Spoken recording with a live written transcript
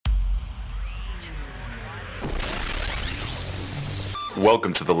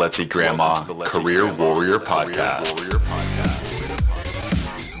Welcome to the Let's Eat Grandma Career Warrior Podcast.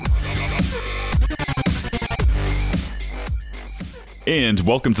 And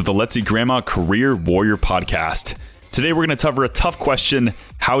welcome to the Let's Eat Grandma Career Warrior Podcast. Today we're going to cover a tough question.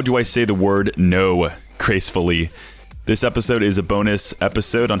 How do I say the word no gracefully? This episode is a bonus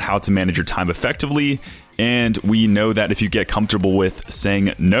episode on how to manage your time effectively. And we know that if you get comfortable with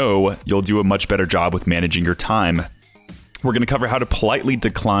saying no, you'll do a much better job with managing your time. We're going to cover how to politely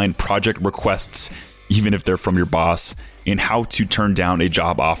decline project requests, even if they're from your boss, and how to turn down a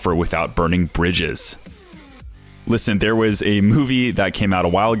job offer without burning bridges. Listen, there was a movie that came out a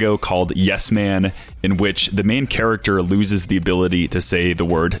while ago called Yes Man, in which the main character loses the ability to say the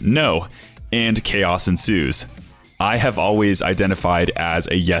word no, and chaos ensues. I have always identified as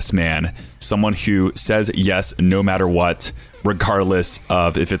a yes man, someone who says yes no matter what, regardless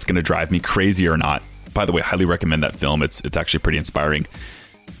of if it's going to drive me crazy or not. By the way, I highly recommend that film. It's actually pretty inspiring.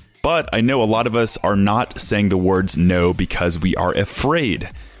 But I know a lot of us are not saying the words no because we are afraid.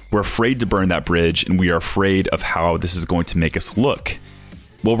 We're afraid to burn that bridge, and we are afraid of how this is going to make us look.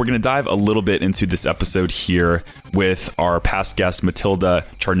 Well, we're going to dive a little bit into this episode here with our past guest, Matilda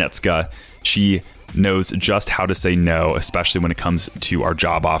Charnetska. She knows just how to say no, especially when it comes to our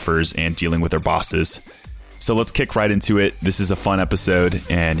job offers and dealing with our bosses. So let's kick right into it. This is a fun episode,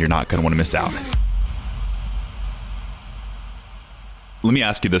 and you're not going to want to miss out. Let me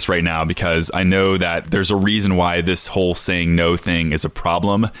ask you this right now, because I know that there's a reason why this whole saying no thing is a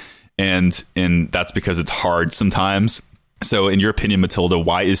problem. And that's because it's hard sometimes. So in your opinion, Matilda,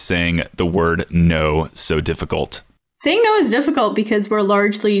 why is saying the word no so difficult? Saying no is difficult because we're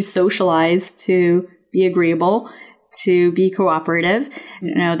largely socialized to be agreeable, to be cooperative.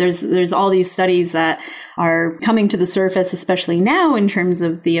 You know, there's all these studies that are coming to the surface, especially now, in terms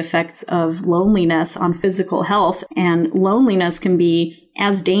of the effects of loneliness on physical health. And loneliness can be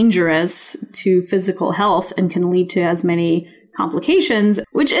as dangerous to physical health and can lead to as many complications,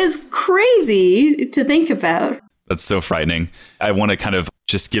 which is crazy to think about. That's so frightening. I want to kind of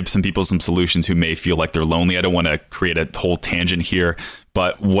just give some people some solutions who may feel like they're lonely. I don't want to create a whole tangent here,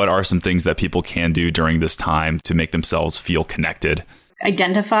 but what are some things that people can do during this time to make themselves feel connected?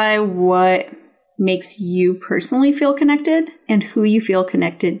 Identify what makes you personally feel connected and who you feel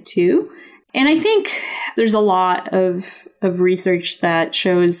connected to. And I think there's a lot of research that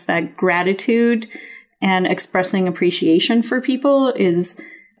shows that gratitude and expressing appreciation for people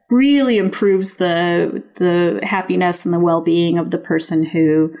really improves the happiness and the well-being of the person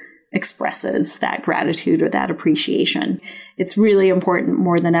who expresses that gratitude or that appreciation. It's really important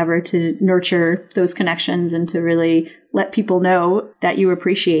more than ever to nurture those connections and to really let people know that you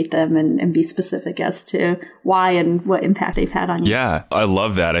appreciate them and be specific as to why and what impact they've had on you. Yeah, I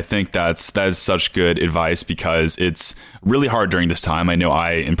love that. I think that is such good advice because it's really hard during this time. I know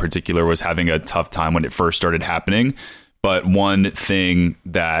I, in particular, was having a tough time when it first started happening. But one thing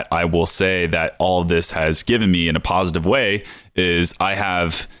that I will say that all of this has given me in a positive way is I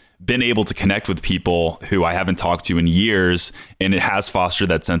have been able to connect with people who I haven't talked to in years, and it has fostered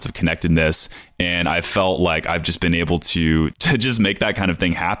that sense of connectedness. And I felt like I've just been able to just make that kind of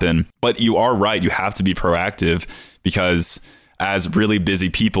thing happen. But you are right. You have to be proactive because as really busy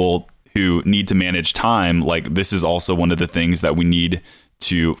people who need to manage time, like this is also one of the things that we need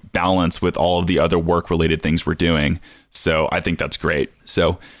to balance with all of the other work-related things we're doing. So I think that's great.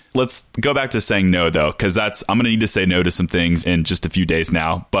 So let's go back to saying no, though, because I'm going to need to say no to some things in just a few days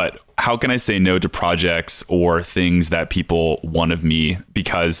now. But how can I say no to projects or things that people want of me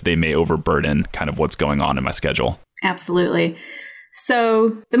because they may overburden kind of what's going on in my schedule? Absolutely.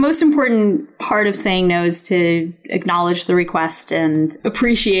 So the most important part of saying no is to acknowledge the request and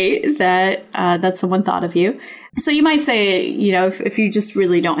appreciate that someone thought of you. So you might say, if you just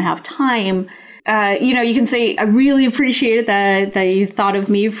really don't have time, you can say, I really appreciate that you thought of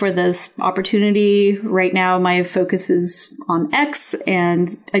me for this opportunity. Right now, my focus is on X and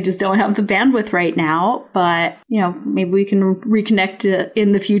I just don't have the bandwidth right now. But, maybe we can reconnect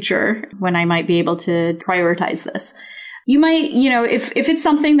in the future when I might be able to prioritize this. You might, if it's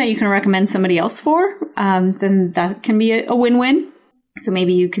something that you can recommend somebody else for, then that can be a win-win. So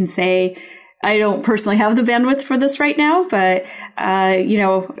maybe you can say, I don't personally have the bandwidth for this right now, but,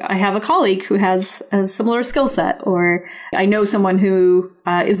 I have a colleague who has a similar skill set, or I know someone who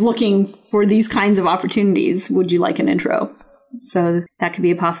is looking for these kinds of opportunities. Would you like an intro? So that could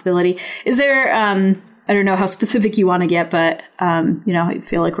be a possibility. Is there, I don't know how specific you want to get, but, I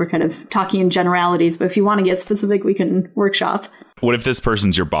feel like we're kind of talking in generalities, but if you want to get specific, we can workshop. What if this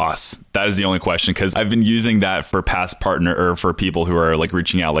person's your boss? That is the only question, because I've been using that for past partner or for people who are like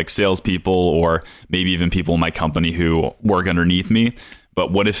reaching out, like salespeople or maybe even people in my company who work underneath me.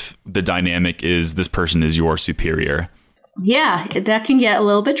 But what if the dynamic is this person is your superior? Yeah, that can get a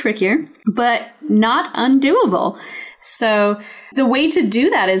little bit trickier, but not undoable. So the way to do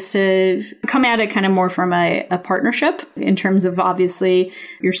that is to come at it kind of more from a partnership in terms of, obviously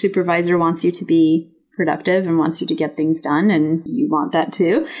your supervisor wants you to be productive and wants you to get things done, and you want that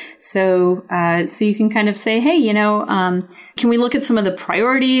too. So you can kind of say, hey, can we look at some of the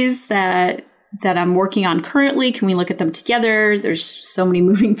priorities that I'm working on currently? Can we look at them together? There's so many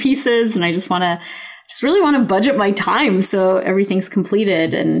moving pieces, and I just really want to budget my time so everything's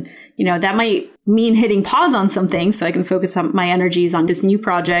completed. And, that might mean hitting pause on something so I can focus on my energies on this new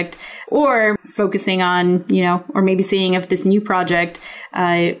project, or focusing on, or maybe seeing if this new project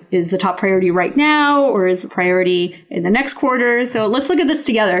is the top priority right now, or is the priority in the next quarter. So let's look at this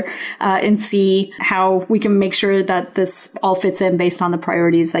together and see how we can make sure that this all fits in based on the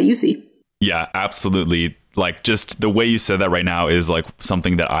priorities that you see. Yeah, absolutely. Like, just the way you said that right now is like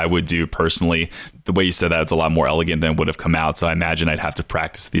something that I would do personally. The way you said that, it's a lot more elegant than would have come out. So I imagine I'd have to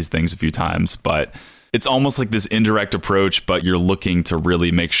practice these things a few times, but it's almost like this indirect approach, but you're looking to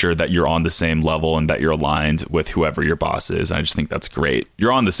really make sure that you're on the same level and that you're aligned with whoever your boss is. And I just think that's great.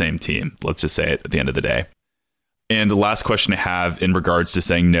 You're on the same team. Let's just say it at the end of the day. And the last question I have in regards to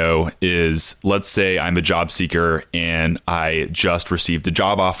saying no is, let's say I'm a job seeker and I just received a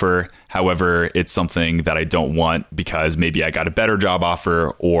job offer. However, it's something that I don't want because maybe I got a better job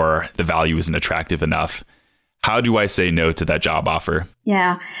offer or the value isn't attractive enough. How do I say no to that job offer?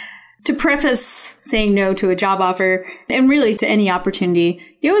 Yeah. To preface saying no to a job offer, and really to any opportunity,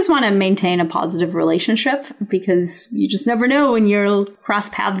 you always want to maintain a positive relationship, because you just never know when you'll cross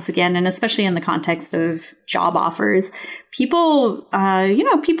paths again. And especially in the context of job offers, people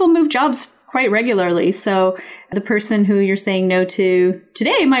move jobs quite regularly. So the person who you're saying no to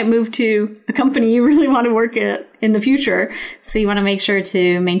today might move to a company you really want to work at in the future. So you want to make sure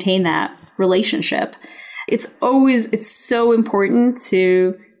to maintain that relationship. It's so important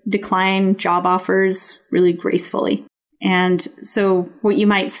to decline job offers really gracefully. And so what you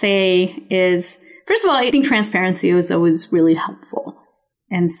might say is, first of all, I think transparency is always really helpful.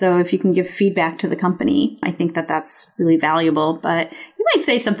 And so if you can give feedback to the company, I think that that's really valuable. But you might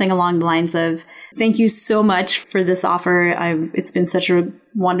say something along the lines of, thank you so much for this offer. It's been such a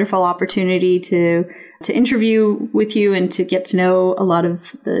wonderful opportunity to interview with you and to get to know a lot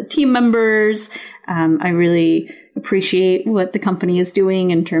of the team members. I really appreciate what the company is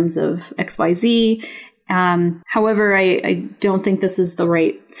doing in terms of XYZ. However, I don't think this is the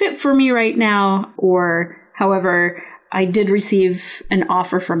right fit for me right now. Or, however, I did receive an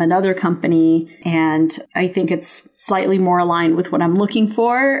offer from another company, and I think it's slightly more aligned with what I'm looking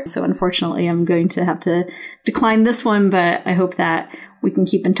for. So unfortunately, I'm going to have to decline this one, but I hope that we can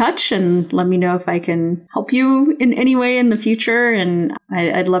keep in touch and let me know if I can help you in any way in the future. And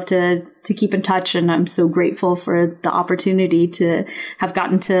I'd love to keep in touch. And I'm so grateful for the opportunity to have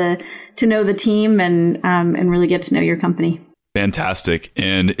gotten to know the team and really get to know your company. Fantastic.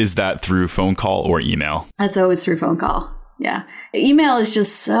 And is that through phone call or email? That's always through phone call. Yeah. Email is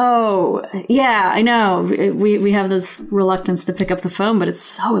just I know we have this reluctance to pick up the phone, but it's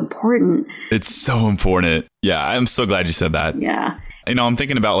so important. It's so important. Yeah. I'm so glad you said that. Yeah. I'm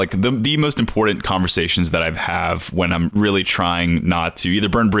thinking about like the most important conversations that I have when I'm really trying not to either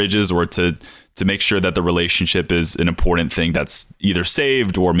burn bridges or to make sure that the relationship is an important thing that's either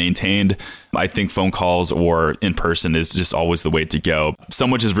saved or maintained. I think phone calls or in person is just always the way to go. So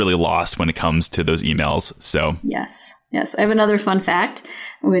much is really lost when it comes to those emails. So yes. I have another fun fact,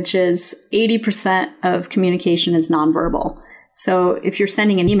 which is 80% of communication is nonverbal. So if you're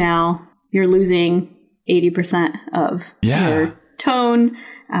sending an email, you're losing 80% of your tone,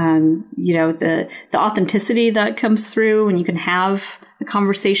 the authenticity that comes through when you can have a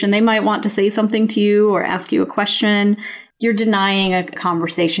conversation. They might want to say something to you or ask you a question. You're denying a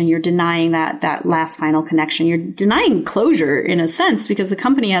conversation. You're denying that last final connection. You're denying closure in a sense, because the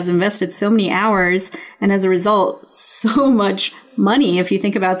company has invested so many hours and as a result, so much money. If you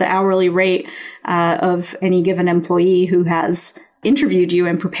think about the hourly rate of any given employee who has interviewed you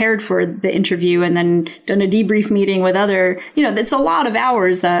and prepared for the interview and then done a debrief meeting with it's a lot of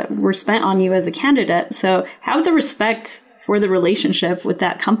hours that were spent on you as a candidate. So have the respect for the relationship with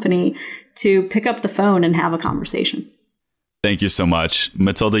that company to pick up the phone and have a conversation. Thank you so much,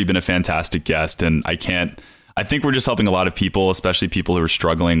 Matilda. You've been a fantastic guest, and I think we're just helping a lot of people, especially people who are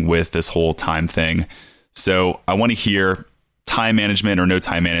struggling with this whole time thing. So I want to hear time management or no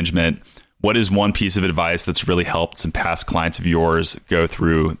time management. What is one piece of advice that's really helped some past clients of yours go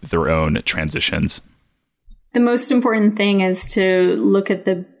through their own transitions? The most important thing is to look at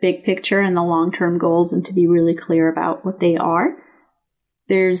the big picture and the long-term goals and to be really clear about what they are.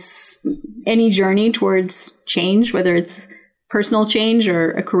 There's any journey towards change, whether it's personal change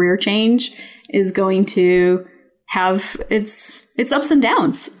or a career change, is going to have its ups and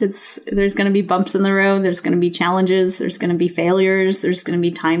downs. There's going to be bumps in the road. There's going to be challenges. There's going to be failures. There's going to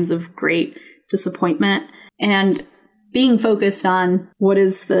be times of great disappointment. And being focused on what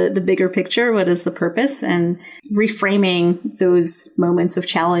is the bigger picture, what is the purpose, and reframing those moments of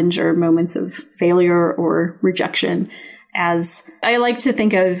challenge or moments of failure or rejection as, I like to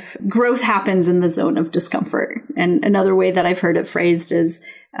think of, growth happens in the zone of discomfort. And another way that I've heard it phrased is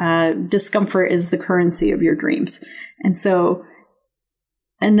discomfort is the currency of your dreams. And so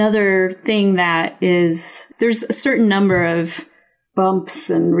another thing that is, there's a certain number of bumps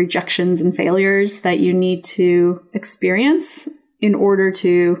and rejections and failures that you need to experience in order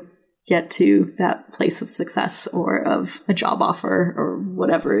to get to that place of success or of a job offer or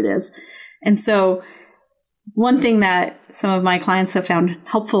whatever it is. And so one thing that some of my clients have found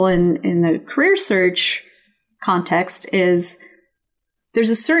helpful in the career search context is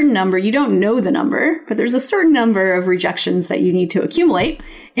there's a certain number, you don't know the number, but there's a certain number of rejections that you need to accumulate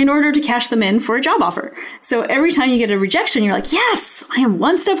in order to cash them in for a job offer. So every time you get a rejection, you're like, yes, I am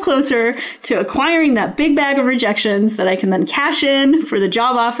one step closer to acquiring that big bag of rejections that I can then cash in for the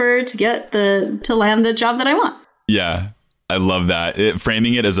job offer to land the job that I want. Yeah. I love that.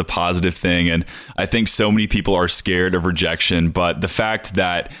 Framing it as a positive thing. And I think so many people are scared of rejection, but the fact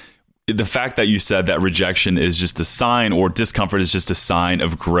that you said that rejection is just a sign, or discomfort is just a sign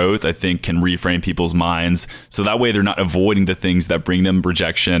of growth, I think can reframe people's minds. So that way they're not avoiding the things that bring them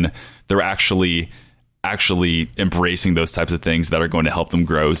rejection. They're actually embracing those types of things that are going to help them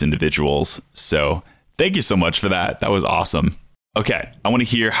grow as individuals. So thank you so much for that. That was awesome. Okay, I want to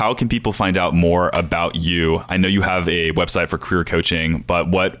hear, how can people find out more about you? I know you have a website for career coaching, but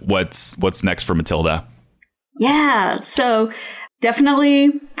what's next for Matilda? Yeah, so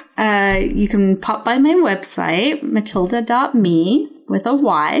definitely you can pop by my website, matilda.me with a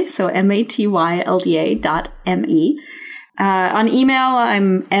Y, so matylda.me. On email,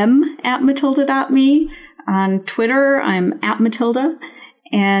 I'm m@matilda.me. On Twitter, I'm @Matilda.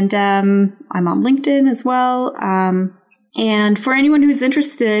 And I'm on LinkedIn as well. And for anyone who's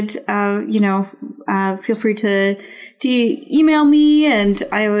interested, feel free to email me, and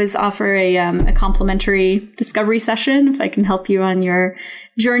I always offer a complimentary discovery session if I can help you on your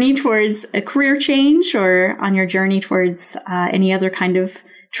journey towards a career change or on your journey towards any other kind of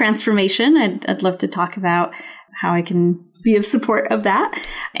transformation. I'd love to talk about how I can be of support of that.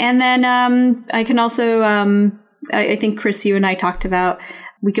 And then I can also, I think, Chris, you and I talked about,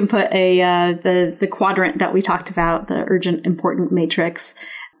 we can put the quadrant that we talked about, the urgent, important matrix,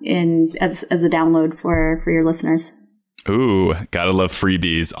 in as a download for your listeners. Ooh, gotta love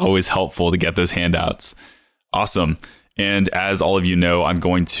freebies. Always helpful to get those handouts. Awesome. And as all of you know, I'm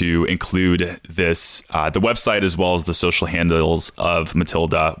going to include this, the website, as well as the social handles of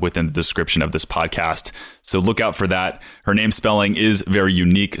Matilda within the description of this podcast. So look out for that. Her name spelling is very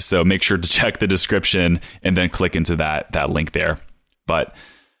unique, so make sure to check the description and then click into that link there. But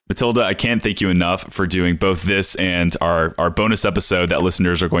Matilda, I can't thank you enough for doing both this and our bonus episode that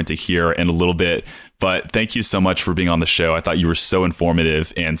listeners are going to hear in a little bit. But thank you so much for being on the show. I thought you were so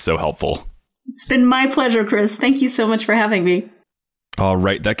informative and so helpful. It's been my pleasure, Chris. Thank you so much for having me. All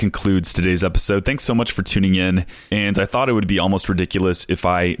right, that concludes today's episode. Thanks so much for tuning in. And I thought it would be almost ridiculous if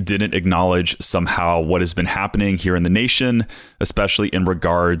I didn't acknowledge somehow what has been happening here in the nation, especially in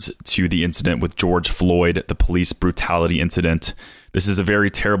regards to the incident with George Floyd, the police brutality incident. This is a very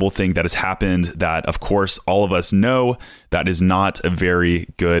terrible thing that has happened that, of course, all of us know that is not a very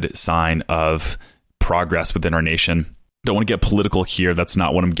good sign of progress within our nation. Don't want to get political here. That's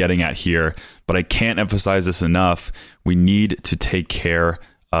not what I'm getting at here, but I can't emphasize this enough. We need to take care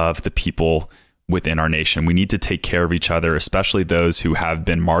of the people within our nation. We need to take care of each other, especially those who have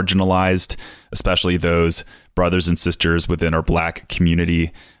been marginalized, especially those brothers and sisters within our Black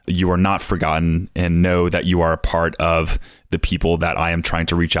community. You are not forgotten, and know that you are a part of the people that I am trying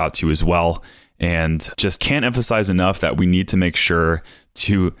to reach out to as well. And just can't emphasize enough that we need to make sure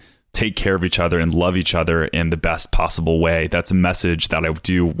to take care of each other and love each other in the best possible way. That's a message that I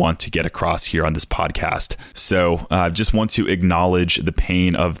do want to get across here on this podcast. So I just want to acknowledge the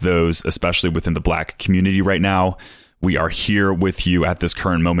pain of those, especially within the Black community right now. We are here with you at this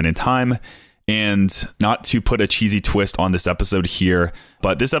current moment in time. And not to put a cheesy twist on this episode here,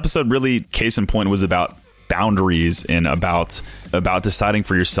 but this episode really, case in point, was about boundaries and about deciding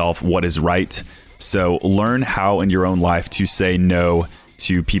for yourself what is right. So learn how in your own life to say no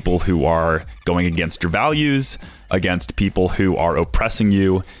to people who are going against your values, against people who are oppressing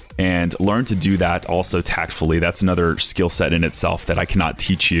you, and learn to do that also tactfully. That's another skill set in itself that I cannot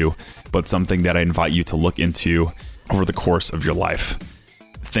teach you, but something that I invite you to look into over the course of your life.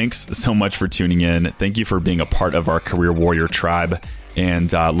 Thanks so much for tuning in. Thank you for being a part of our Career Warrior tribe,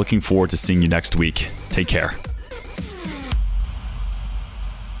 and looking forward to seeing you next week. Take care.